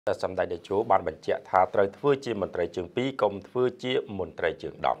សម្ដេចតេជោបានបញ្ជាក់ថាត្រូវធ្វើជាមន្ត្រីជើង2កុំធ្វើជាមន្ត្រីជើ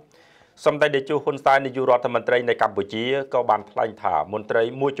ង10សម្ដេចតេជោហ៊ុនសែននាយករដ្ឋមន្ត្រីនៃកម្ពុជាក៏បានថ្លែងថាមន្ត្រី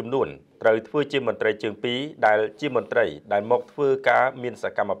មួយចំនួនត្រូវធ្វើជាមន្ត្រីជើង2ដែលជាមន្ត្រីដែលមកធ្វើការមានស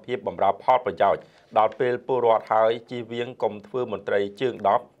កម្មភាពបម្រើផលប្រយោជន៍ដល់ពេលពលរដ្ឋហើយជៀសវាងកុំធ្វើមន្ត្រីជើង10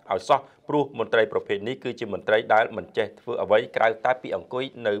ឲ្យសោះព្រោះមន្ត្រីប្រភេទនេះគឺជាមន្ត្រីដែលមិនចេះធ្វើអ្វីក្រៅតែពីអង្គុយ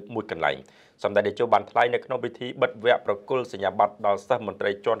នៅមួយកន្លែងសម្ដេចតេជោបានថ្លែងនៅក្នុងពិធីបិទវគ្គប្រគល់សញ្ញាបត្រដល់សិស្សមន្ត្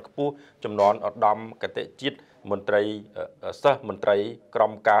រីជាន់ខ្ពស់ចំនួនឧត្តមគតិជាតិមន្ត្រីសិស្សមន្ត្រីក្រ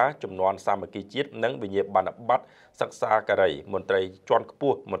មការចំនួនសាមគ្គីជាតិនិងវិញ្ញាបនបត្រសិក្សាការីមន្ត្រីជាន់ខ្ព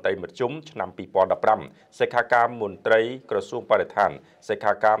ស់មន្ត្រីមធ្យមឆ្នាំ2015សិក្ខាកាមមន្ត្រីក្រសួងបរិស្ថានសិក្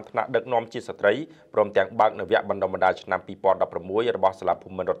ខាកាមថ្នាក់ដឹកនាំជាស្ត្រីព្រមទាំងបើកនៅវគ្គបណ្ដុះបណ្ដាលឆ្នាំ2016របស់សាលាភូ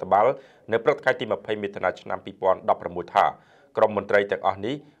មិន្ទរដ្ឋបាលនៅព្រឹកថ្ងៃទី20មិថុនាឆ្នាំ2016ថាក្រុមមន្ត្រីទាំងអស់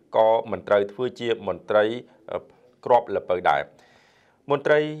នេះក៏មិនត្រូវធ្វើជាមន្ត្រីក្របល្ពៅដែរមន្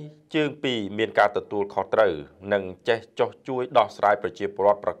ត្រីជើង2មានការទទួលខុសត្រូវនិងចេះចោះជួយដោះស្រាយប្រជាពលរ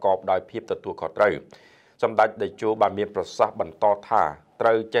ដ្ឋប្រកបដោយភាពទទួលខុសត្រូវសម្ដេចតេជោបានមានប្រសាសន៍បន្តថាត្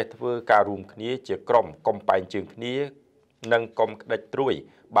រូវចេះធ្វើការរួមគ្នាជាក្រុមកុំបែងជើងគ្នានិងកុំក្តិចត្រួយ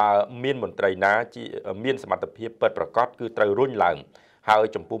បើមានមន្ត្រីណាជាមានសមត្ថភាពពិតប្រាកដគឺត្រូវរុញឡើងហើយ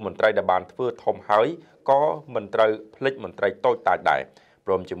ចំពោះមន្ត្រីដែលបានធ្វើធំហើយក៏មិនត្រូវភ្លេចមន្ត្រីតូចតាចដែរ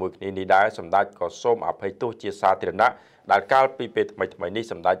ព្រមជាមួយគ្នានេះដែរសម្ដេចក៏សូមអភ័យទោសជាសាធារណៈដែលកាលពីពេលថ្មីនេះ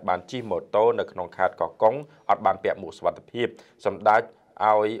សម្ដេចបានជិះម៉ូតូនៅក្នុងខេត្តកោះកុងអត់បានពាក់មួកសុវត្ថិភាពសម្ដេច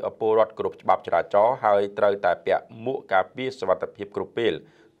ឲ្យពលរដ្ឋគ្រប់ច្បាប់ចរាចរណ៍ហើយត្រូវតែពាក់មួកការពារសុវត្ថិភាពគ្រប់ពេល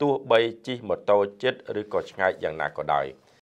ទោះបីជិះម៉ូតូជិតឬក៏ឆ្ងាយយ៉ាងណាក៏ដោយ